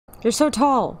You're so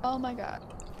tall. Oh my god.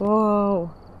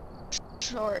 Whoa.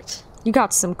 Short. You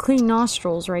got some clean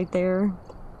nostrils right there.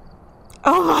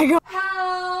 Oh my god.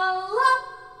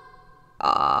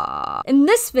 In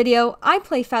this video, I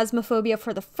play Phasmophobia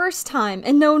for the first time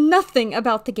and know nothing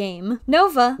about the game.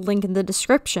 Nova, link in the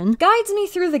description, guides me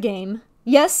through the game.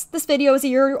 Yes, this video is a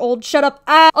year old, shut up.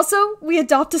 Also, we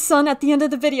adopt a son at the end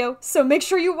of the video, so make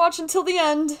sure you watch until the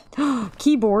end.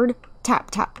 Keyboard.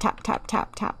 Tap, tap, tap, tap,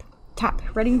 tap, tap. Tap.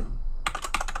 Ready?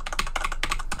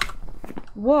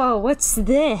 Whoa, what's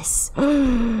this?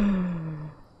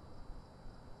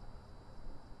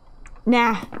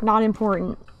 Nah, not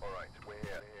important.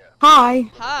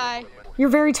 Hi. Hi. You're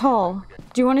very tall.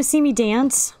 Do you want to see me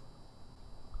dance?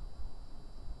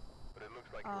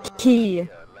 Key.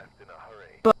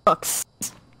 Books.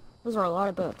 Those are a lot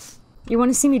of books. You want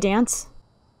to see me dance?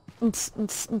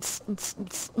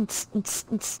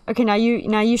 Okay, now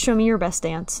you show me your best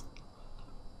dance.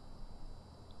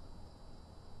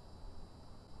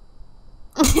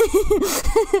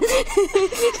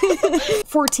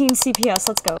 14 CPS,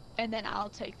 let's go. And then I'll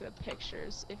take the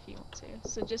pictures if you want to.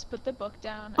 So just put the book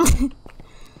down.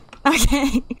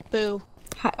 Okay. Boo.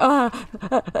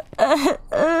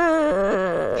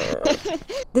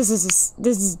 Is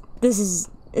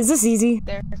this easy?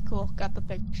 There, cool. Got the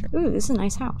picture. Ooh, this is a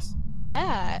nice house.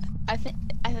 Yeah, I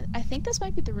think this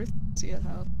might be the roof of the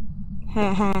house.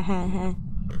 Ha ha ha ha.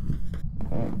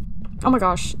 Oh my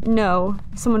gosh, no.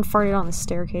 Someone farted on the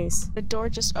staircase. The door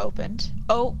just opened.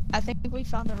 Oh, I think we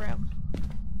found the room.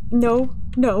 No,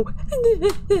 no.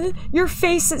 Your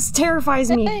face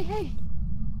terrifies me. Hey, hey.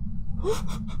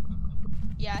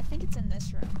 Yeah, I think it's in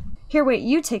this room. Here, wait,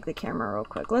 you take the camera real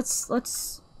quick. Let's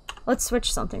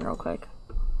switch something real quick.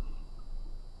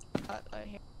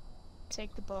 Here.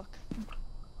 Take the book.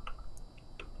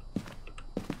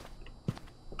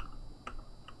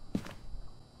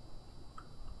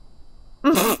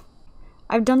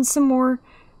 I've done some more.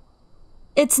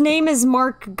 Its name is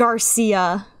Mark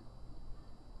Garcia.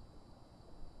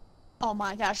 Oh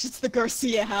my gosh, it's the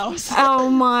Garcia house. Oh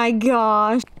my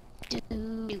gosh. Alright,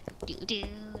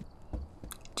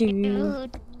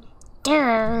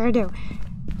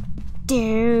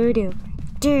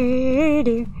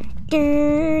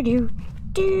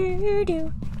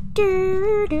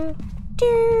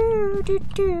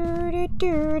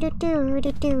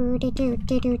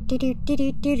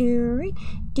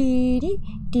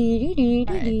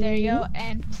 there you go,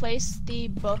 and place the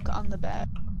book on the bed.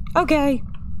 Okay.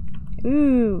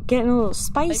 Ooh, getting a little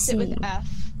spicy. Place it with F.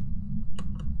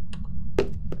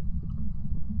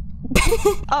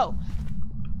 Oh!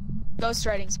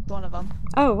 Ghostwriting's one of them.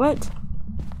 Oh, what?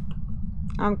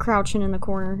 I'm crouching in the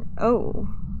corner. Oh.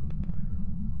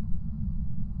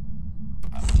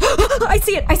 I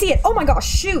see it! I see it! Oh my gosh!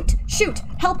 Shoot! Shoot!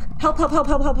 Help! Help! Help! Help!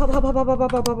 Help! Help! Help! Help! Help!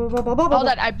 Help! Help! Help! Hold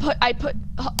on, I put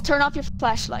turn off your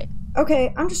flashlight.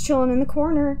 Okay, I'm just chilling in the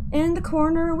corner. In the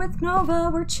corner with Nova,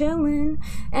 we're chilling.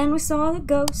 And we saw the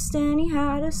ghost and he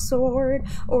had a sword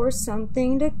or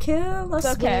something to kill us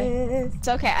with. It's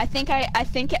okay. I think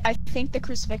the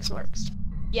crucifix works.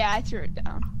 Yeah, I threw it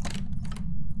down.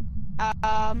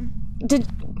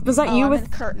 Was that you with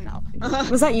the curtain up?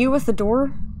 Was that you with the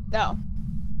door? No.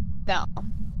 No.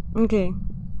 Okay.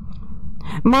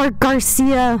 Mark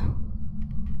Garcia.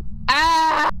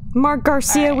 Ah! Mark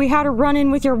Garcia, right. We had a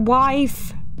run-in with your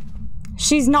wife.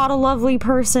 She's not a lovely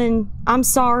person. I'm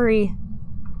sorry.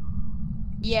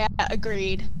 Yeah,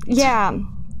 agreed. Yeah.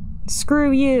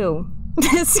 Screw you.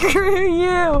 Screw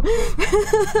you.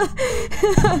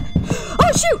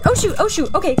 Oh shoot! Oh shoot! Oh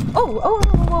shoot! Okay. Oh! Whoa!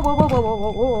 Whoa! Whoa! Whoa!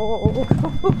 Whoa!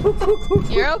 Whoa!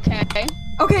 You're okay.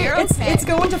 Okay. You're okay. It's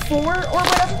going to 4 or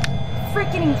whatever.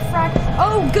 Freaking frack.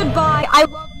 Oh, goodbye. I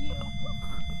love you.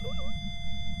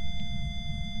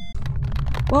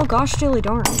 Well, gosh, dilly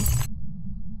darn.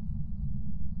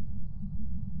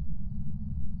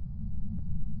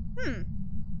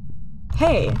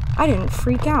 Hey, I didn't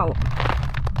freak out.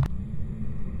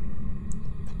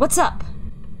 What's up?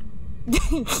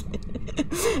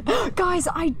 Guys,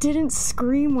 I didn't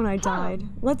scream when I died.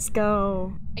 Let's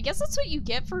go. I guess that's what you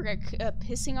get for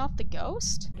pissing off the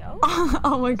ghost.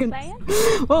 Oh my goodness.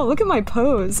 Whoa, look at my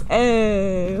pose.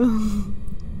 Hey.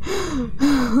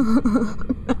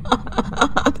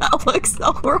 That looks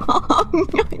so wrong.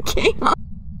 I can't.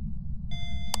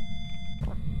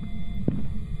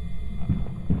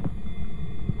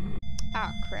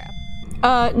 Ah, crap.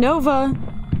 Nova.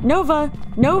 Nova.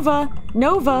 Nova.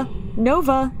 Nova.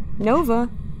 Nova. Nova.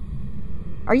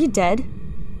 Are you dead?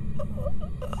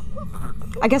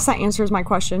 I guess that answers my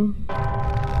question.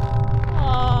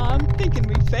 I'm thinking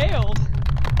we failed.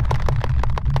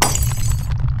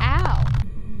 Ow.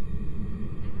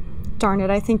 Darn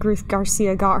it, I think Ruth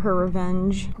Garcia got her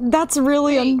revenge. That's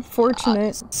really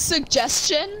unfortunate.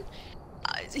 Suggestion?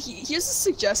 Here's a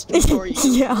suggestion for you.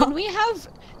 Yeah. When we have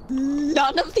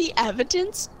none of the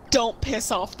evidence, don't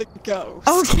piss off the ghost.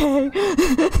 Okay.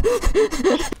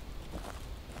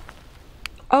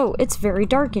 Oh, it's very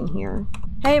dark in here.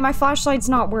 Hey, my flashlight's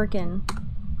not working.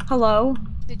 Hello?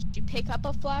 Did you pick up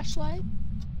a flashlight?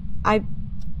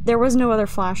 There was no other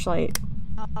flashlight.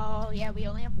 Oh, yeah, we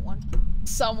only have one.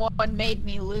 Someone made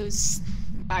me lose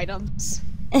items.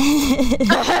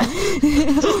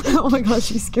 Oh my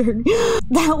gosh, you scared me.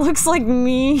 That looks like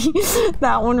me.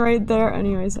 That one right there.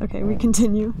 Anyways, okay, we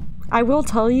continue. I will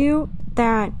tell you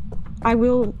that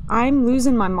I'm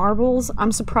losing my marbles.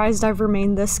 I'm surprised I've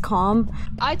remained this calm.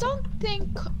 I don't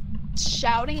think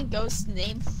shouting a ghost's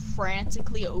name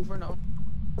frantically over and over.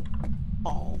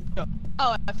 Oh, no.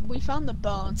 Oh, we found the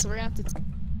bone, so we're gonna have to.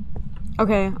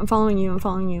 Okay, I'm following you, I'm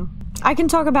following you. I can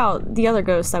talk about the other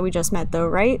ghost that we just met though,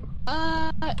 right?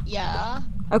 Yeah.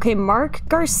 Okay, Mark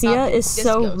Garcia is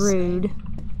so rude.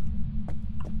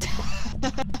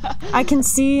 I can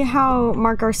see how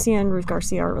Mark Garcia and Ruth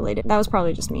Garcia are related. That was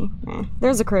probably just me.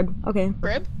 There's a crib. Okay.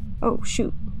 Crib? Oh,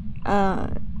 shoot.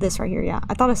 This right here, yeah.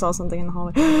 I thought I saw something in the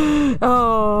hallway.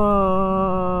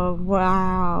 Oh,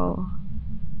 wow.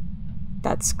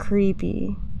 That's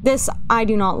creepy. I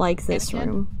do not like this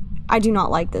room. I do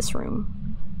not like this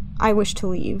room. I wish to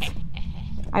leave.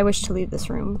 I wish to leave this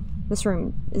room. This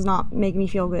room is not making me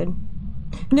feel good.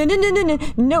 No, no, no, no, no,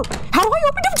 no! How do I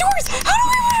open up doors? How do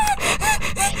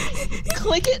I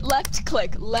click it, left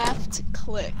click, left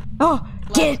click. Oh,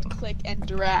 left click and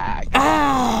drag.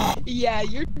 Ah! Yeah,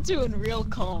 you're doing real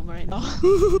calm right now.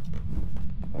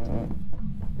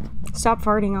 Stop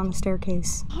farting on the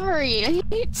staircase. Sorry, I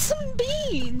ate some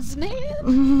beans,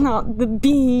 man. Not the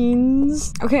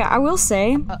beans. Okay, I will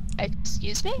say.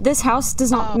 Excuse me? This house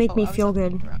does not make me feel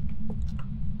good.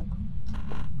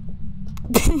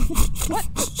 What?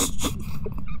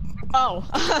 Oh.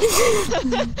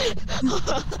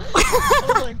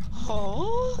 Like,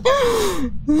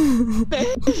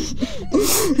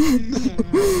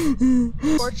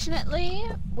 Fortunately,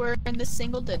 we're in the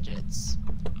single digits.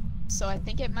 So I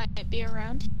think it might be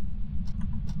around.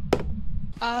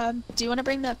 Do you want to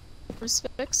bring the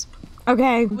crucifix?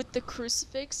 Okay. With the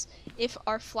crucifix, if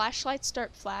our flashlights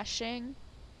start flashing,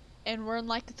 and we're in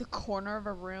like the corner of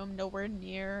a room, nowhere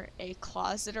near a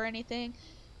closet or anything,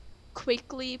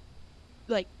 quickly,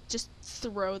 like, just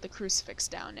throw the crucifix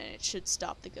down and it should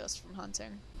stop the ghost from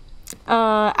hunting.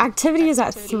 Activity is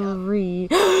at 3.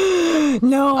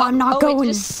 No, I'm not going.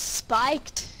 It just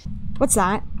spiked. What's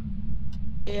that?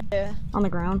 Yeah. On the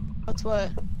ground. That's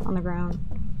what? On the ground.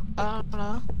 I don't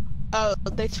know. Oh,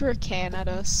 they threw a can at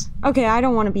us. Okay, I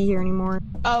don't want to be here anymore.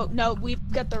 Oh, no, we've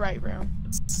got the right room.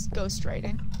 It's ghost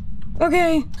writing.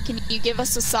 Okay. Can you give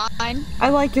us a sign? I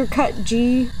like your cut,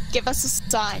 G. Give us a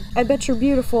sign. I bet you're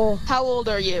beautiful. How old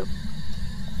are you?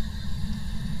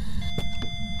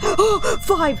 Oh,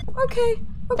 5. Okay.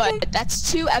 Okay. But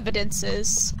that's 2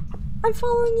 evidences. I'm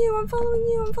following you. I'm following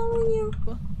you. I'm following you.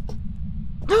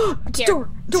 It's Here. door.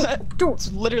 Door.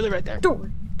 It's literally right there.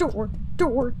 Door.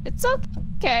 It's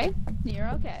okay. You're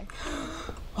okay.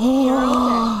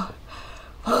 Oh.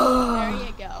 There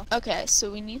you go. Okay,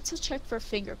 so we need to check for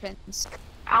fingerprints.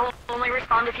 I'll only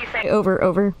respond if you say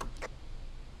Over.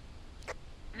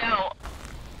 no.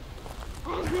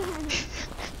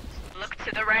 Look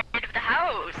to the right of the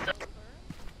house.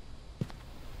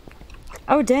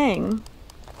 Oh, dang.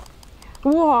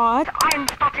 What? I'm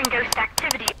spotting ghost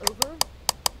activity. Over?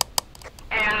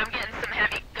 And I'm getting some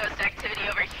heavy ghost activity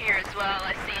over here as well.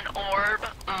 I see an orb.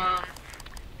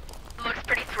 Looks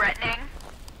pretty threatening.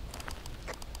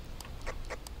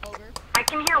 Over. I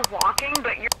can hear walking,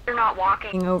 but you're not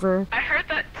walking. Over. I heard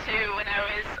that too when I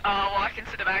was walking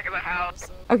to the back of the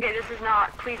house. Okay. This is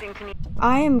not pleasing to me.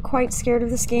 I am quite scared of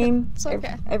this game. It's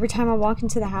okay. Every time I walk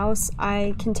into the house,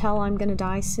 I can tell I'm gonna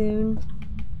die soon.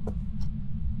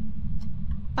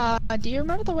 Do you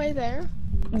remember the way there?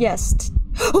 Yes. It's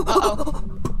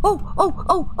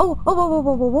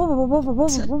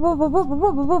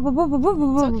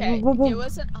okay.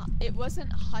 It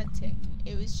wasn't hunting.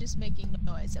 It was just making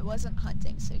noise. It wasn't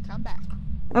hunting, so come back.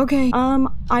 Okay.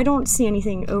 I don't see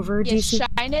anything. Over. Do Yeah, you see?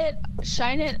 shine it.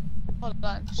 Hold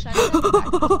on. Shine it at the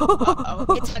back.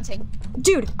 Uh-oh. It's hunting.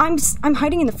 Dude, I'm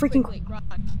hiding in the freaking. Quickly, run.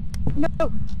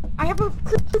 No, I have a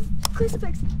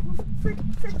crucifix. Frick.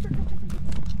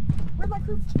 Where's my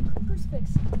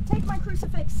crucifix? Take my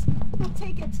crucifix.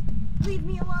 Take it. Leave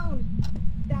me alone.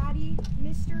 Daddy,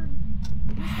 Mr.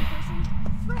 Person.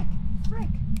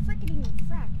 Frickety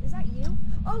frack. Is that you?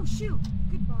 Oh shoot.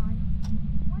 Goodbye.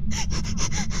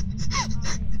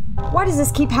 Why does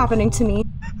this keep happening to me?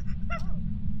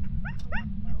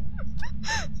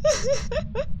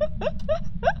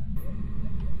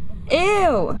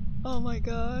 Ew! Oh my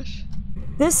gosh.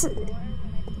 This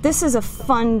is a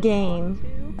fun game.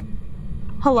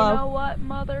 Hello? You know what,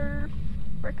 mother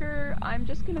fricker? I'm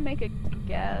just gonna make a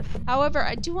guess. However,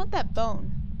 I do want that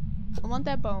bone. I want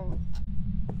that bone.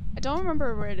 I don't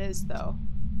remember where it is though.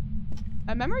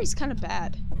 My memory's kind of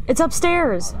bad. It's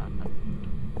upstairs.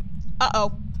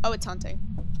 Uh-oh. Oh, it's hunting.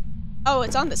 Oh,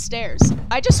 it's on the stairs.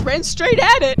 I just ran straight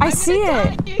at it. I see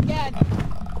it. Again.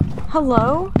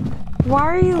 Hello? Why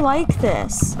are you like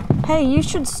this? Hey, you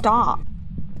should stop.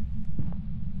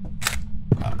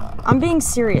 I'm being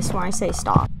serious when I say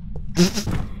stop.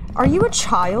 Are you a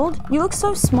child? You look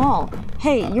so small.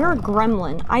 Hey, you're a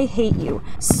gremlin. I hate you.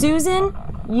 Susan,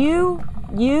 you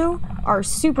are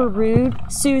super rude.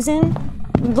 Susan,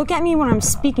 look at me when I'm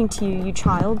speaking to you, you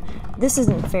child. This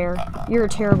isn't fair. You're a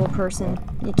terrible person.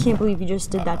 You can't believe you just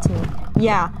did that to me.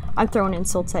 Yeah, I'm throwing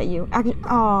insults at you.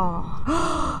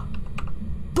 Oh.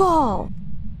 Ball!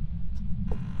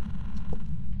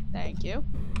 Thank you.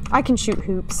 I can shoot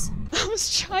hoops. I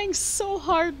was trying so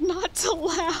hard not to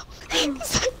laugh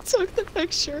because I took the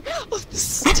picture of the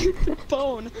stupid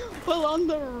bone while on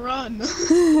the run.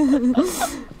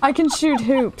 I can shoot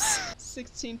hoops.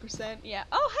 16%, yeah.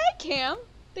 Oh, hi, Cam.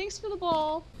 Thanks for the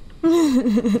ball.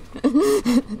 That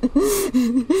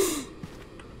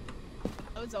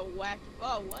was a whack.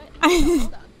 Oh, what?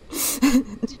 Hold on.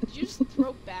 Did you just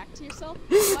throw back to yourself?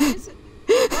 Why is it?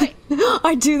 Wait.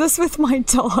 I do this with my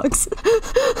dogs.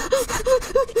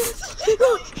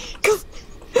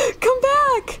 Come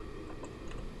back!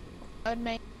 I would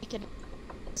make it.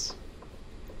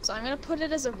 So I'm gonna put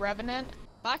it as a revenant.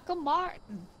 Michael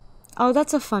Martin. Oh,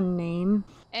 that's a fun name.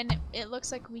 And it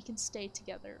looks like we can stay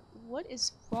together. What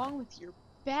is wrong with your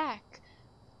back?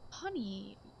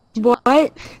 Honey.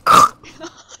 What?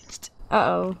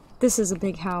 Uh-oh. This is a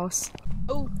big house.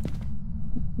 Oh.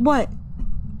 What?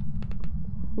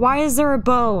 Why is there a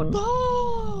bone?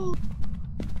 Oh!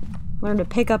 Learn to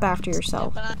pick up after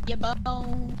yourself. Step on your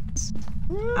bones.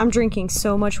 I'm drinking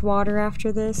so much water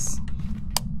after this.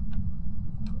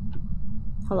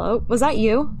 Hello? Was that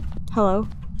you? Hello?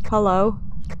 Hello?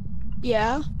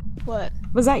 Yeah? What?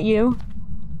 Was that you?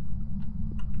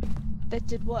 That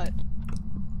did what?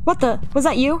 What the? Was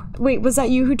that you? Wait, was that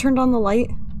you who turned on the light?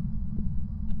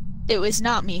 It was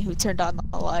not me who turned on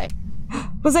the light.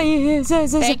 Was that you?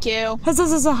 Thank you.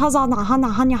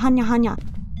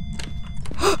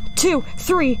 2,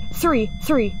 3, 3,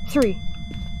 3, 3.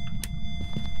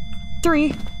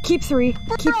 3. Keep 3.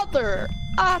 Keep. Brother!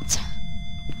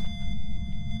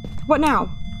 What now?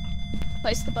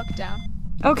 Place the book down.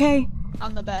 Okay.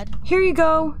 On the bed. Here you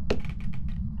go.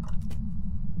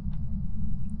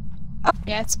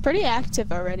 Yeah, it's pretty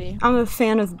active already. I'm a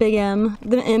fan of Big M.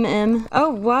 The MM. Oh,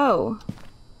 whoa.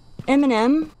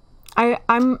 M&M?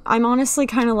 I'm honestly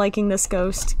kind of liking this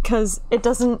ghost, because it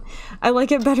doesn't... I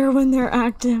like it better when they're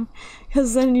active,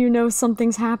 because then you know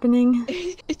something's happening.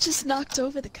 It just knocked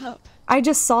over the cup. I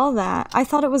just saw that. I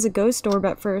thought it was a ghost orb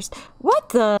at first. What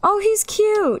the? Oh, he's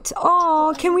cute!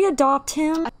 Oh, can we adopt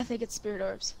him? I think it's spirit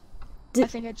orbs. Did... I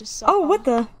think I just saw Oh, what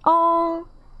the? Oh,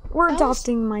 we're That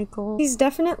adopting Michael. He's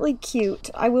definitely cute.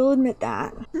 I will admit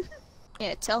that.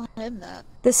 Yeah, tell him that.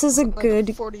 This is a Like good...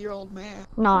 a 40-year-old man.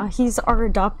 Nah, he's our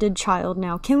adopted child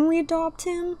now. Can we adopt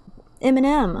him?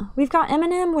 Eminem. We've got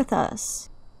Eminem with us.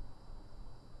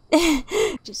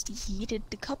 Just heated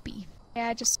the cuppy. Yeah,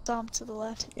 I just saw him to the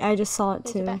left. I just saw it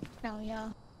Take it too. back now, yeah.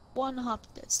 One hop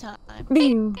this time.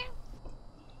 Bing.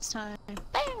 This time.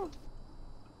 Bam!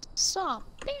 Stomp.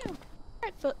 Bam!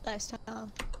 Right foot last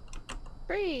time.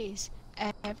 Freeze.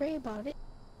 Everybody.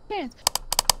 Dance.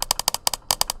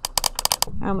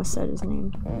 I almost said his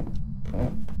name.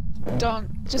 Don't.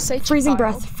 Just say Freezing child.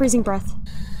 breath. Freezing breath.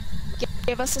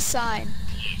 Give us a sign.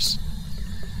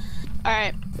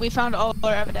 Alright, we found all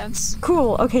our evidence.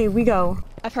 Cool. Okay, we go.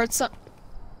 I've heard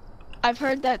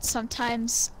that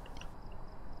sometimes...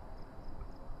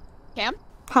 Cam?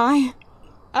 Hi.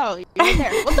 Oh, you're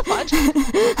there. What the fudge?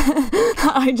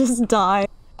 I just died.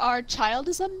 Our child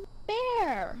is a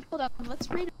mare. Hold on, let's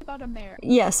read about a mare.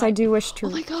 Yes, I do wish to. Oh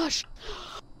my gosh.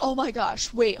 Oh my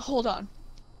gosh. Wait, hold on.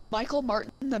 Michael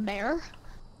Martin the mayor?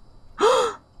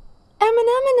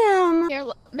 Eminem. Here,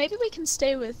 maybe we can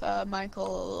stay with Michael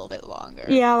a little bit longer.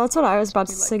 Yeah, that's what I was about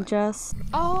to Like suggest.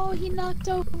 Oh, he knocked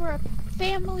over a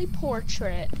family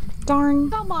portrait. Darn.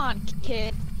 Come on,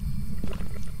 kid.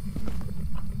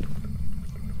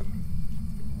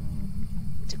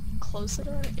 To close it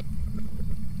already.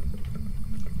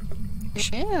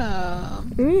 Yeah.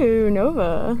 Ooh,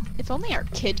 Nova. If only our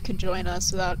kid could join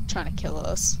us without trying to kill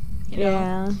us. You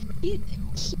know? Yeah.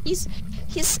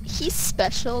 He's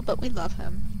special, but we love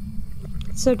him.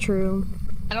 So true.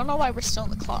 I don't know why we're still in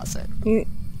the closet.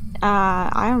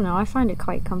 I don't know. I find it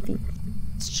quite comfy.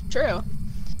 It's true.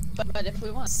 But if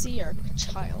we want to see our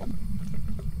child...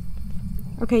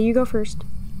 Okay, you go first.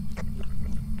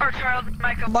 Our child,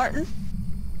 Michael. Martin?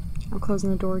 I'm closing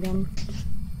the door again.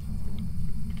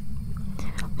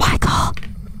 Michael!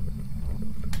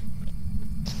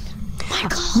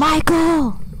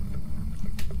 Michael!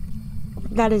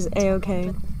 That is A-okay.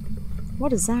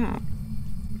 What is that?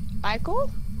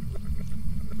 Michael?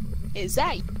 Is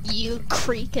that you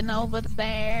creaking over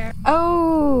there?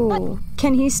 Oh!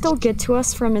 Can he still get to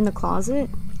us from in the closet?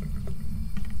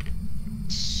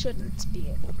 Shouldn't be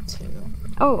able to.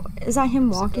 Oh, is that him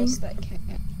There's a walking? ghost that can.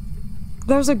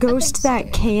 There's a ghost that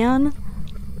so. can?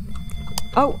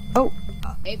 Oh,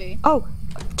 Maybe. oh!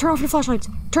 Turn off your flashlights!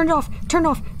 Turn it off! Turn it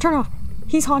off! Turn it off!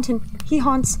 He's haunting. He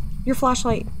haunts your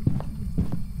flashlight.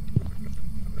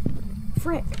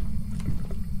 Frick.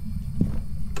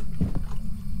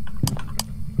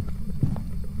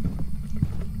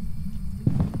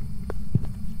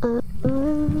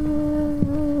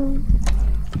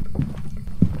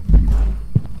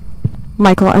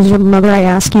 Michael, as your mother, I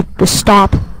ask you to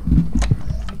stop.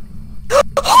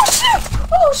 Oh shoot!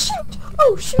 Oh shoot!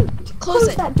 Oh shoot! Close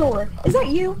it. that door. Is that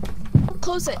you?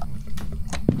 Close it.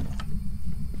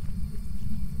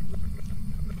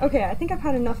 Okay, I think I've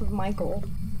had enough of Michael.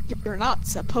 You're not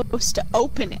supposed to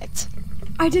open it.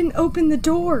 I didn't open the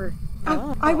door.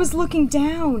 Oh. I was looking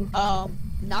down.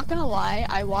 Not gonna lie,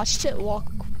 I watched it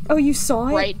walk Oh, you saw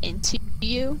it? right into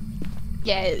you.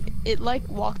 Yeah, it like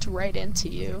walked right into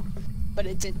you, but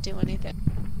it didn't do anything.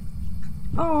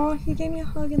 Oh, he gave me a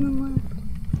hug and then left.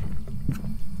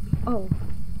 Oh.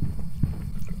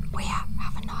 We have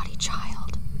a naughty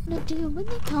child. No, dude, when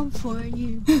they come for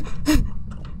you.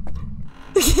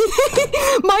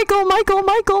 Michael!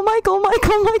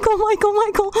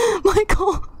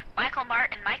 Michael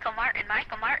Martin, Michael Martin,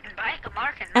 Michael Martin, Michael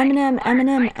Martin. Eminem.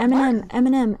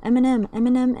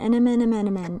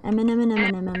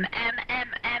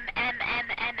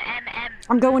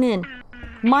 I'm going in.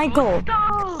 Michael!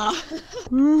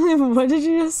 What did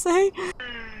you just say?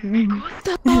 Me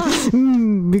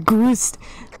gusta.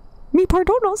 Me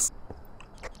pardonos.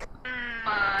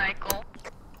 Michael.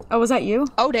 Oh, was that you?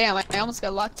 Oh damn, I almost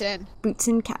got locked in. Boots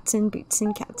and cats and boots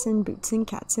and cats and boots and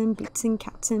cats and boots and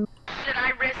cats and... Should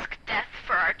I risk death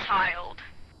for our child?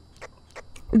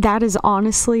 That is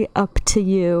honestly up to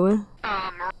you.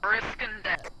 Risking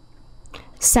death.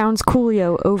 Sounds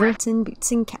coolio. Over. Boots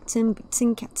and cats and boots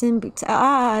and cats and boots.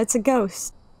 Ah, it's a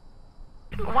ghost.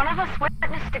 One of us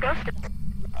witnessed a ghost.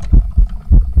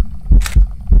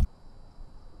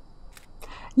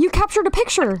 You captured a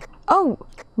picture! Oh,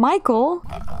 Michael.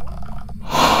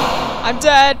 I'm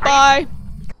dead, bye!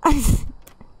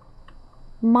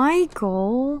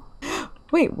 Michael?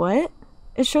 Wait, what?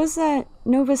 It shows that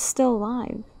Nova's still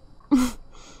alive.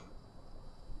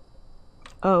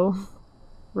 Oh.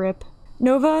 Rip.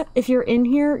 Nova, if you're in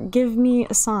here, give me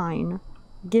a sign.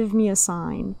 Give me a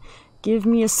sign. Give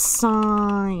me a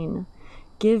sign.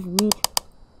 Give me...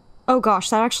 Oh gosh,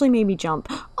 that actually made me jump.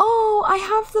 Oh, I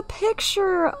have the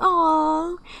picture!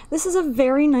 Aww. This is a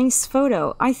very nice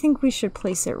photo. I think we should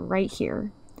place it right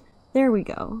here. There we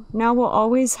go. Now we'll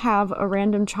always have a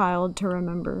random child to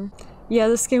remember. Yeah,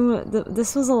 this game,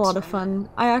 this was a lot of fun.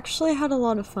 I actually had a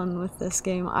lot of fun with this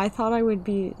game. I thought I would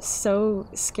be so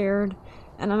scared,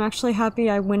 and I'm actually happy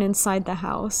I went inside the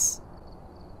house.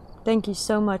 Thank you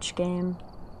so much, game.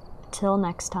 Till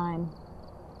next time.